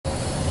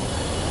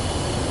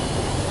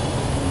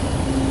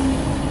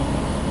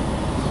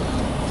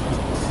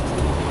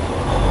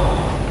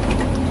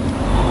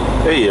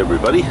Hey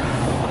everybody,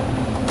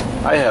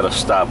 I had a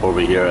stop over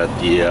here at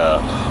the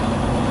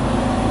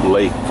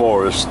Lake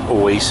Forest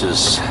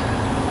Oasis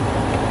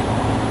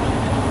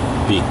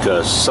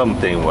because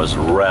something was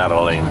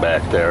rattling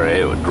back there.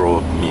 It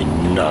drove me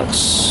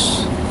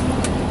nuts.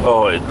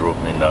 Oh, it drove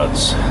me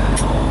nuts.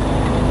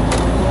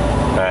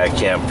 I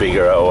can't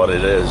figure out what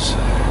it is.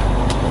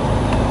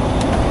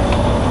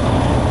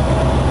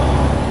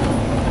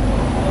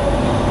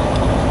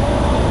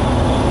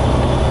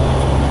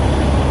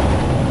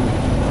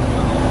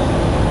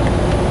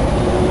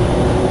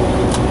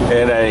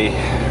 And I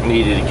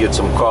needed to get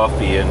some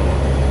coffee and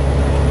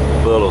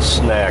a little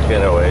snack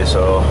anyway,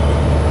 so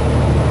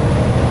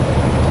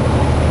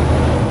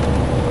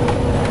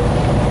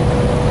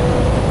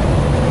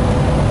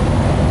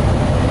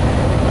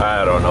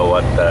I don't know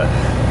what the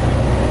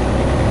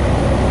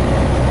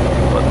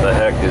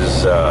heck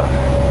is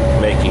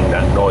making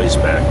that noise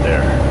back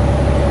there.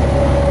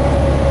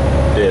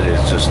 It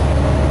is just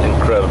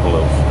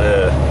incredible.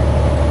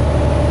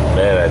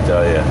 Man, I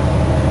tell you.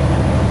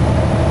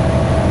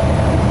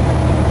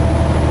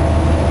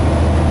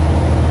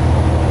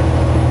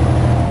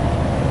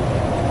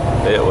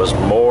 It was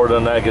more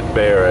than I could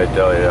bear, I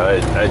tell you.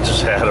 I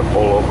just had to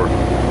pull over.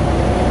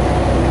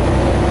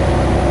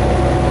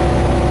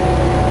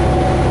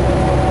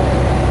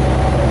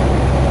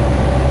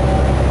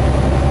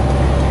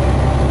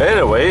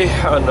 Anyway,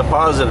 on the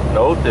positive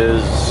note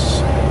is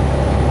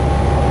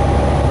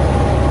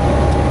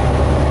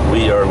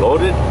we are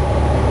loaded.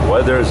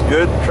 Weather is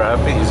good.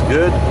 Traffic is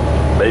good.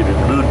 Baby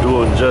Blue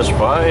doing just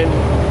fine.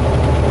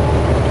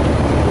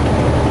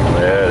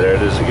 Yeah, there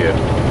it is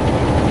again.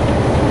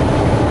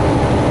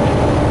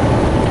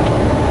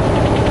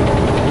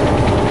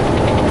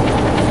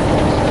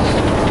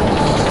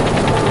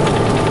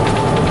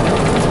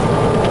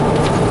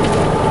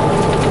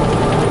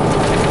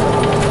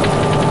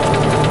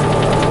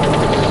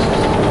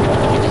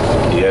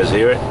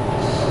 Hear it?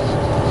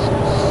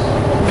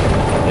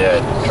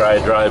 Yeah, try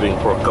driving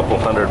for a couple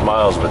hundred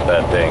miles with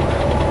that thing.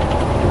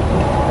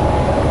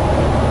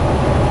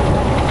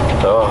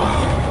 Oh,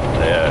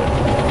 yeah.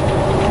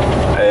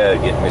 I had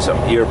to get me some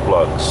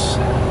earplugs.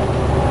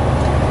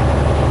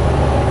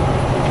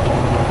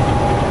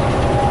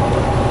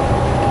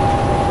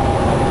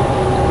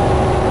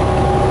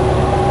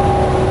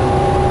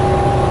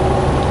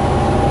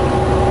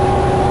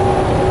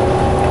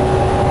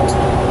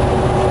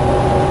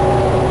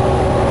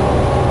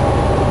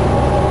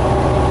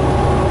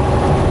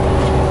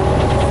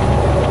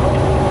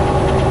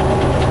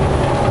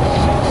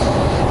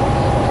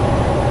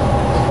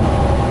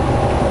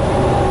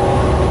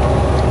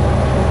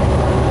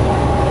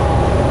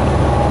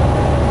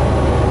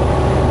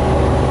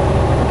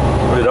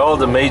 All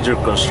the major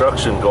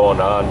construction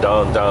going on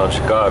downtown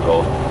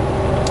Chicago,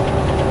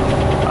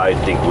 I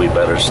think we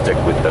better stick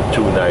with the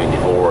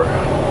 294.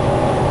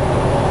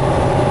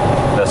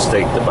 Let's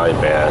take the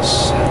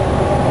bypass.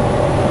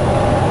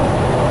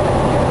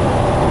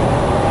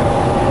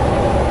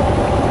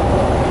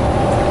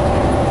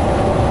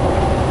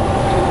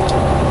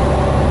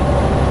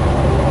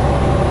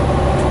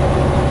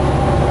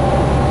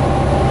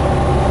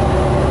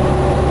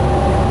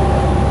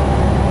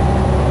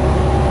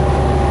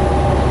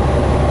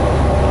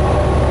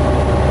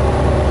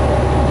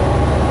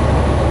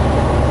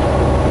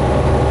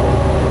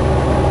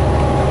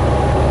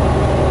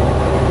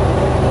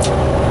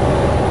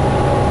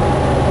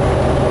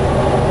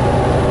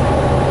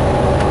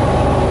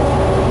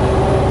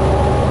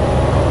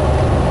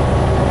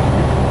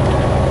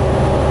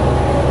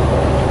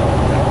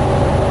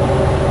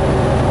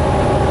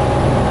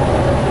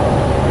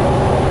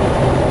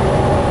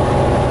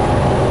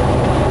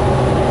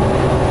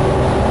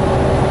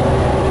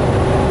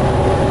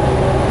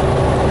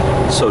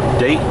 So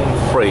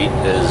Dayton Freight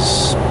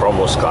is from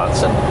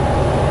Wisconsin.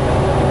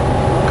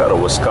 Got a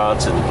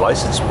Wisconsin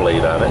license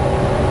plate on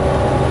it.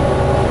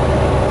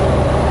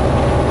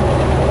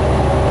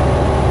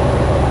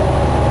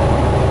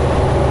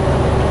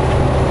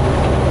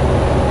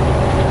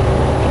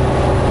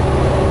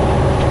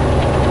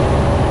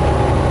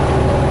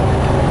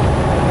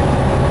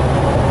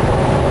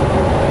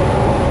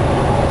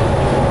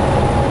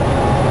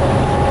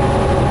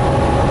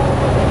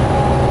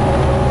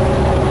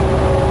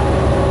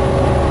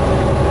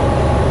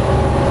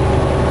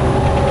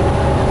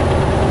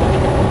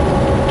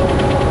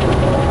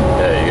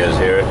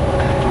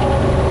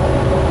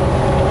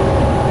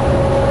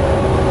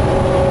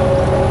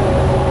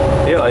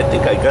 I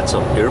think I got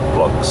some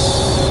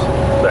earplugs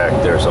back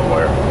there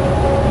somewhere.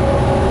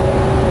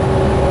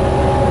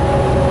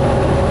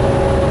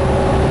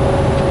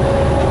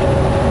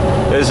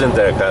 Isn't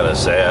that kind of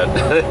sad?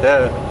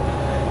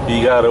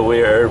 You gotta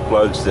wear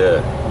earplugs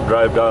to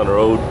drive down the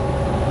road.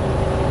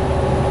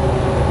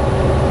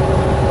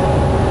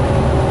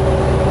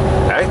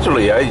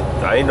 Actually,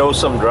 I know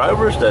some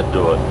drivers that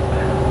do it.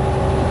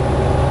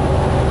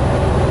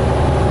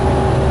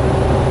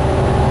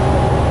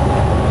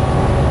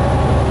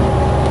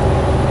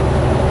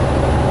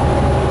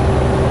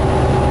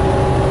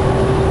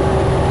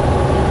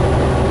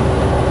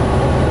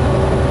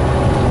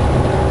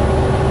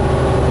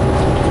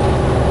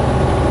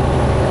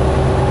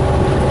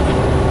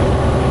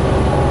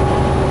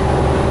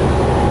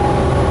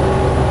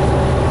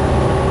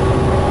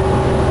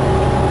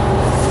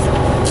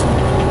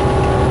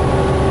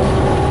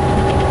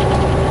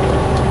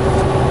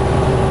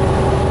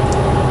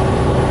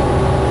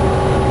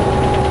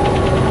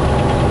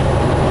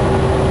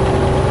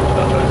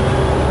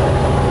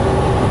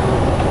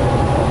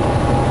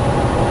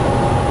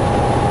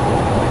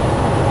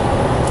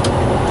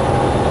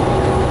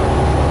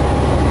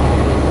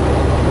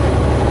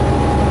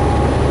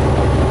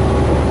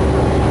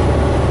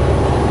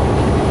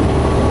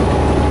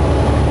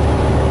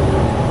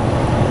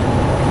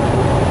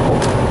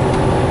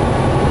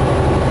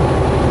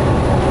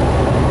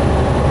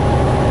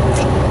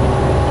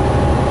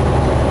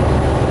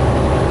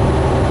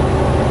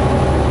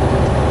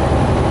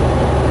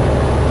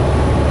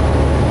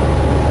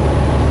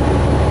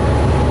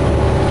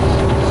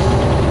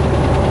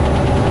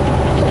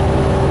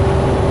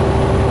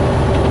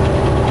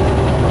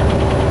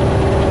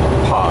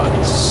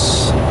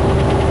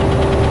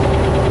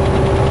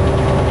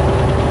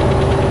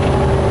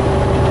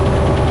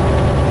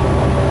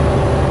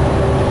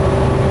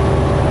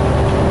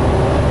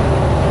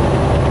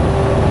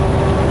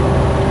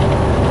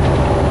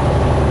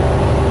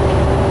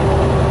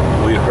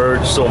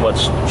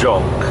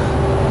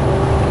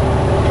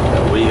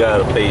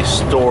 gotta pay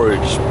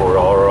storage for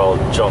our old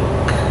junk.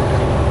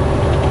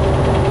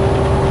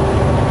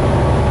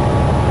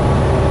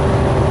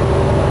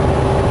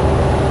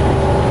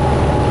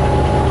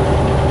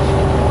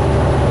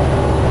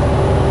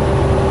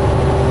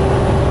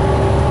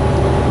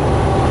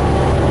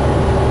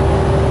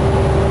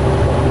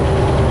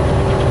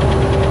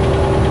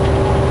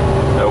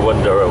 I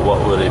wonder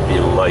what would it be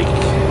like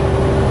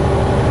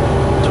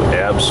to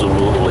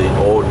absolutely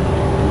own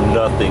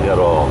nothing at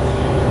all.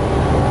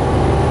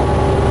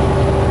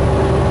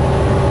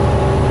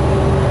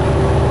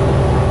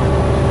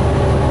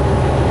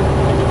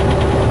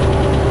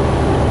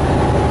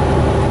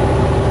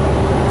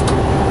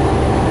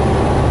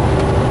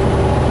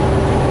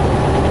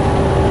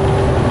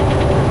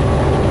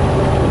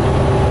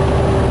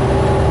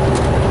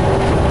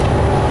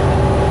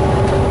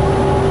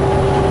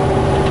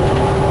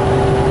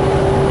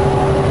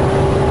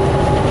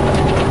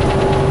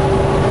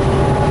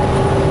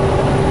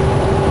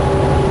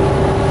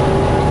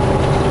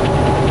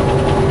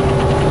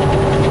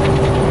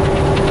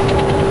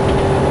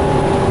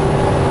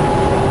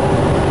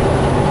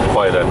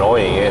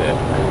 Annoying, ain't it?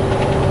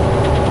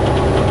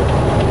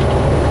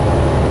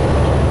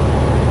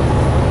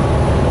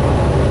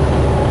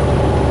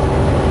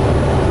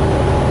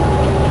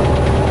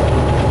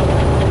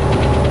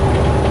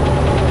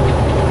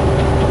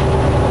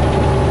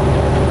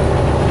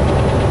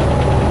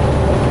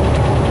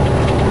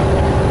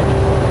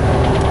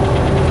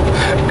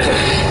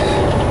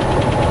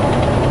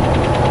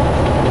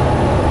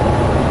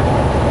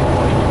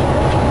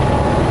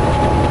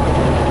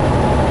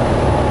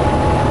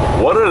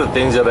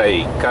 Things that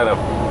I kind of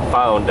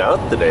found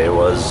out today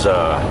was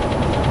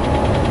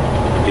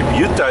if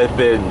you type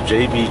in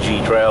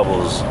JBG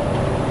Travels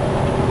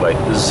like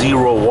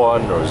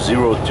 01 or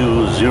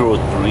 02,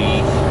 03,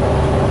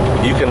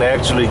 you can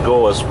actually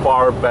go as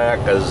far back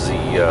as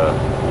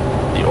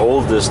the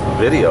oldest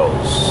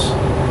videos.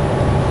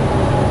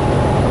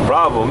 The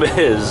problem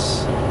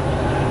is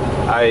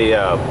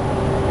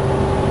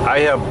I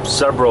have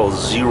several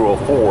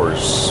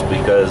 04s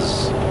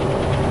because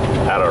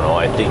I don't know,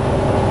 I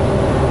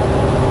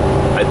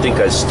think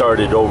I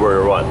started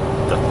over, what,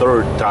 the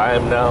third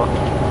time now?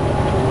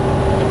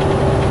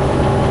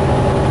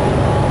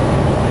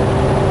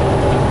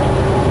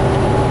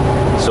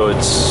 So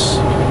it's...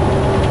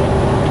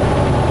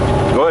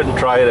 Go ahead and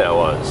try that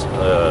one.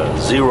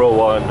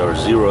 01 or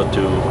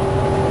 02.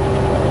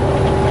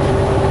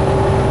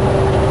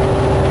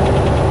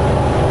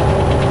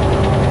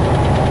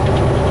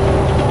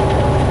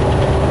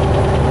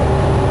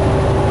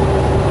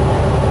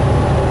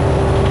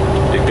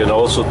 You can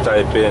also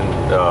type in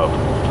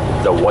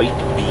the White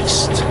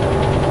Beast.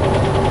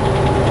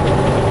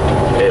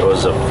 It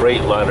was a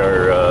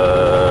Freightliner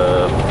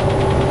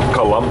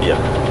Columbia.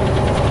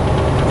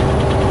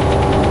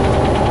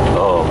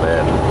 Oh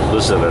man,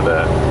 listen to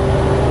that.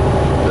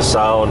 The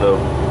sound of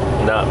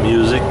not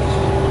music.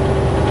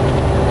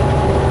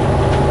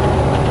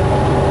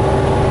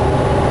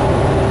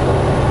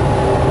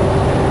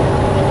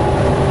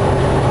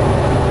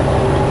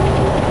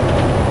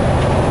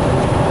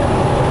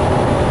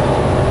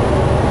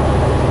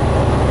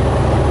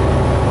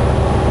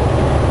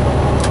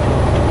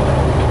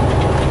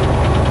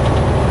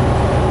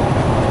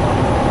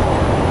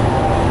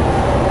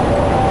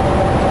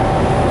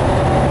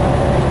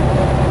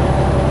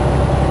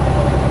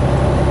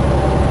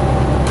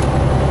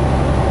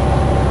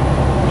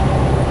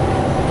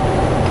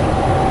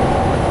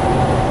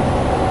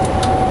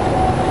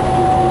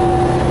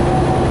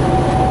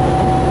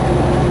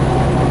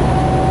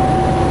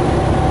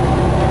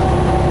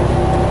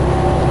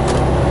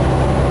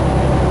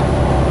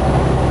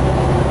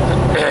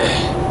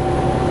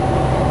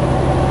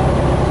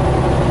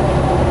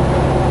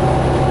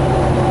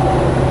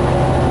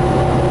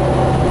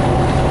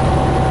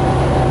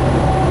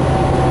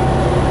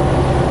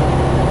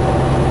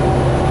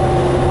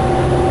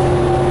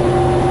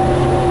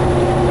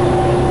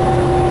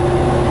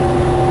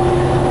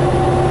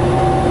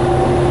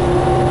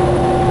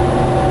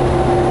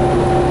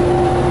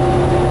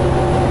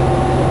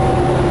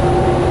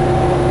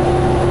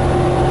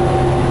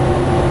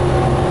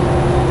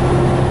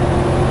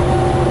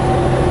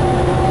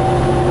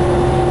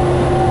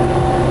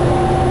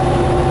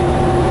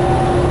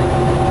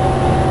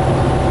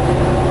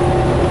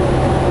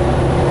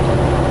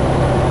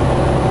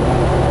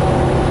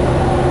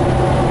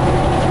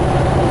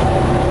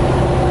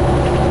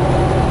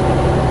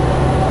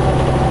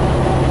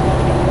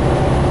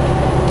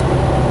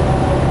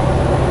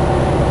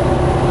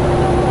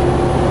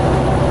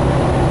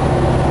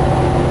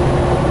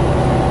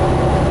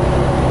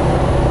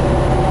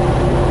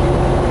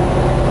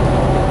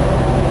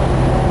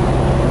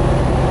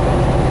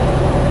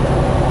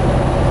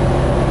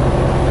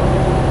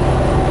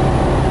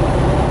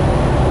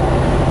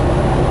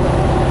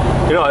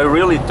 I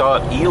really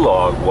thought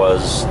E-Log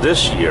was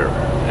this year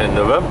in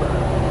November.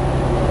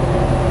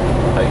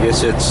 I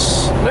guess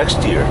it's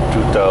next year,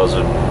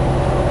 2000,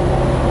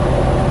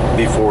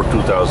 before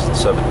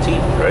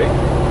 2017, right?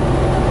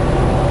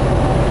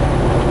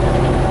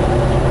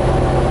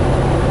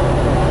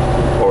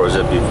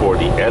 before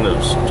the end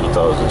of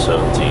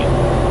 2017.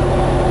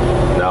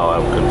 Now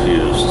I'm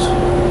confused.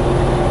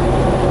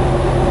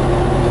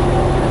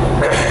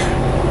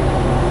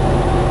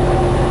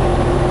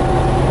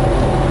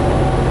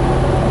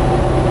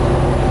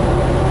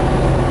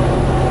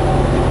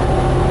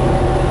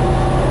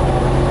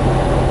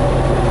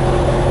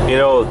 You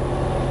know,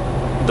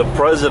 the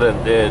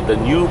president, the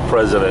new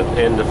president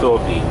in the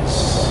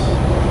Philippines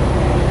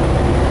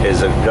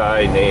is a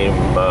guy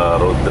named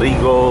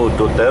Rodrigo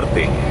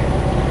Duterte.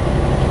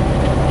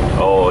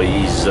 Oh,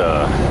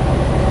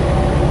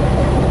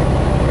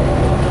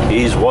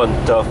 he's one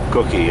tough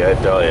cookie, I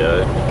tell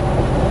you.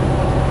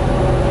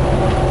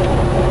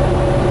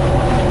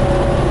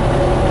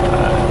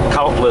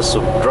 Countless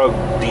of drug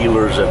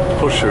dealers and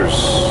pushers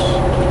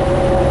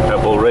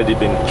have already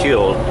been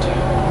killed.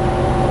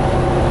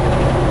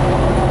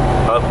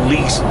 At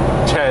least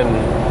 10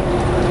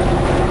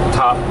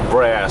 top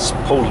brass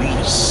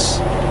police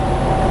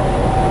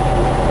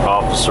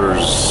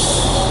officers,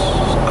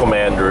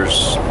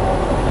 commanders,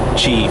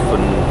 chief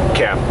and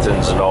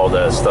captains and all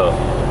that stuff.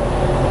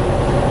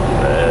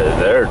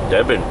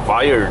 They've been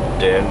fired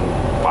and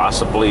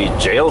possibly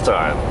jail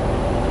time.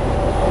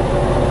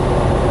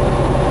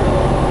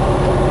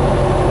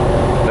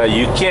 Now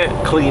you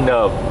can't clean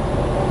up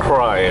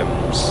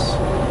crimes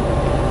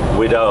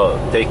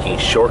without taking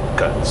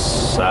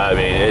shortcuts. I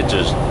mean, it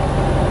just,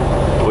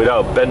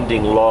 without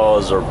bending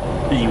laws or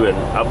even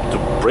up to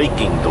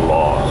breaking the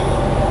law.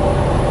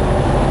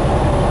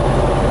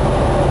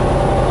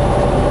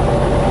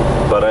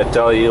 But I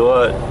tell you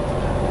what,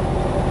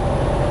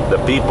 the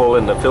people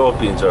in the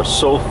Philippines are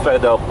so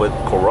fed up with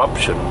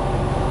corruption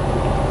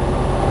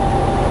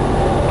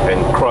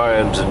and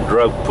crimes and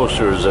drug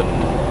pushers and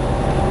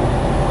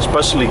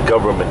especially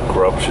government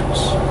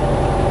corruptions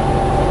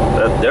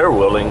that they're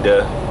willing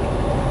to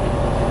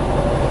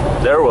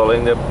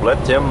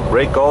let him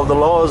break all the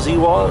laws he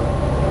wants,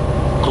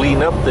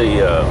 clean up the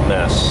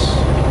mess.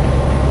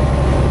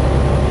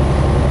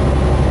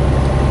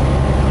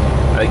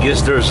 I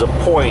guess there's a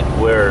point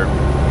where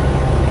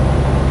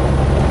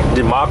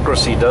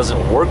democracy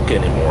doesn't work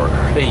anymore,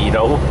 you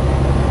know?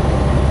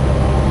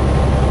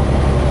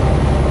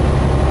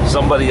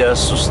 Somebody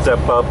has to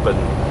step up and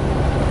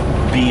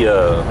be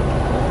a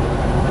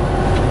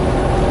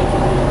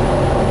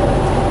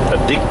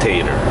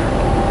dictator.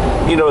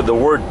 You know, the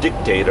word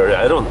dictator,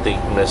 I don't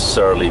think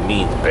necessarily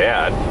means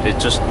bad.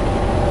 It's just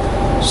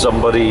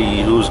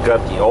somebody who's got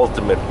the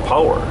ultimate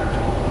power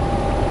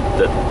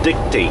that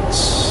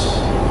dictates.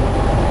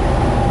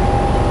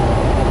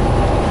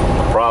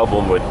 The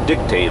problem with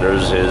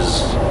dictators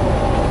is,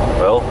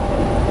 well,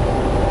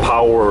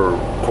 power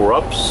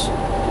corrupts.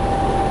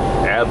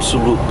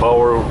 Absolute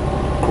power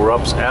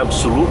corrupts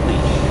absolutely.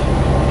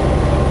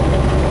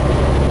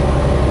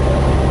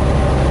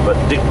 But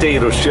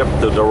dictatorship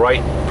to the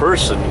right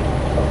person,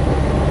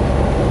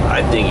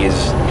 I think, is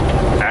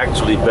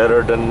actually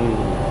better than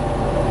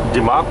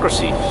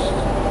democracy.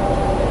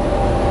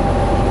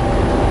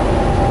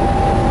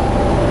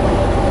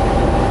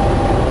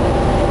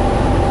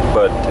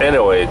 But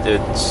anyway,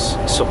 it's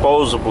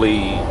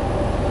supposedly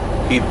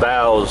he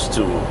vows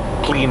to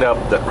clean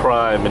up the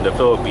crime in the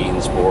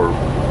Philippines for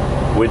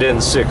within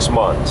 6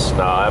 months.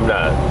 Now,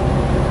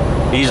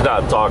 he's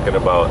not talking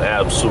about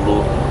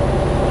absolute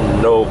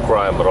no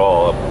crime at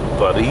all,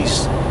 but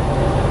he's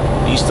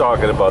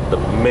talking about the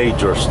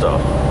major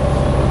stuff.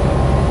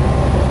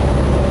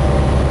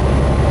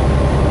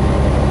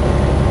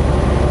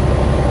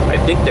 I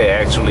think they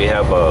actually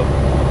have a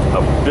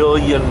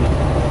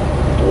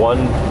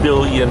 1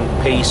 billion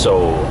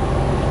peso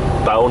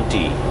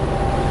bounty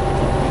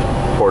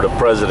for the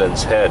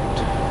president's head.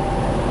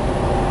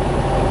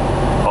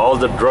 All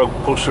the drug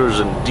pushers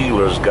and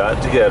dealers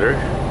got together,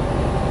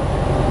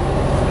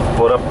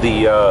 put up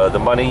the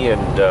money,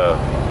 and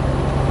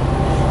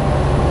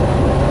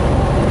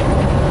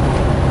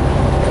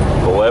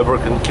whoever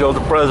can kill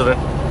the president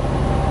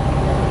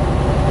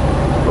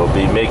will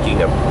be making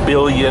 1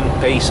 billion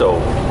peso.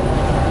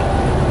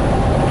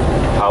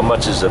 How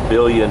much is 1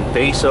 billion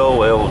peso?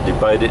 Well,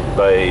 divide it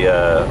by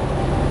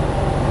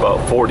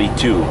about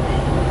 42.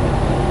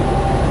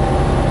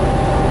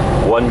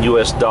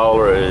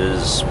 $1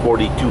 is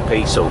 42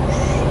 pesos.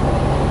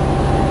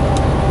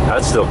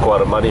 That's still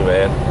quite a money,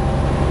 man.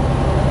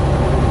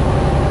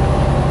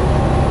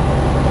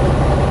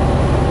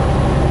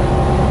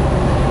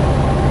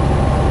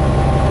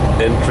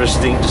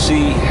 Interesting to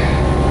see.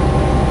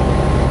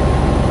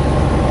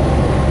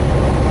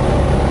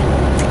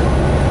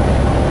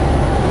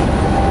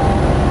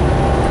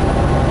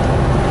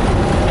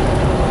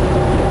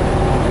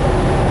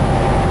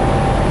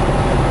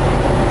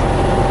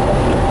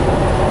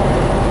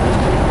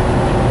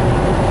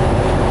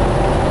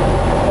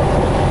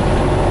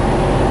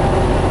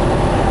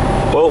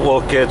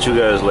 We'll catch you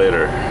guys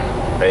later.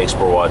 Thanks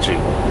for watching.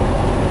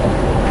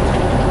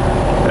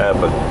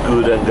 Have a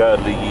good and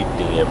godly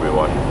evening,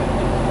 everyone.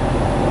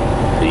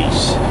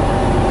 Peace.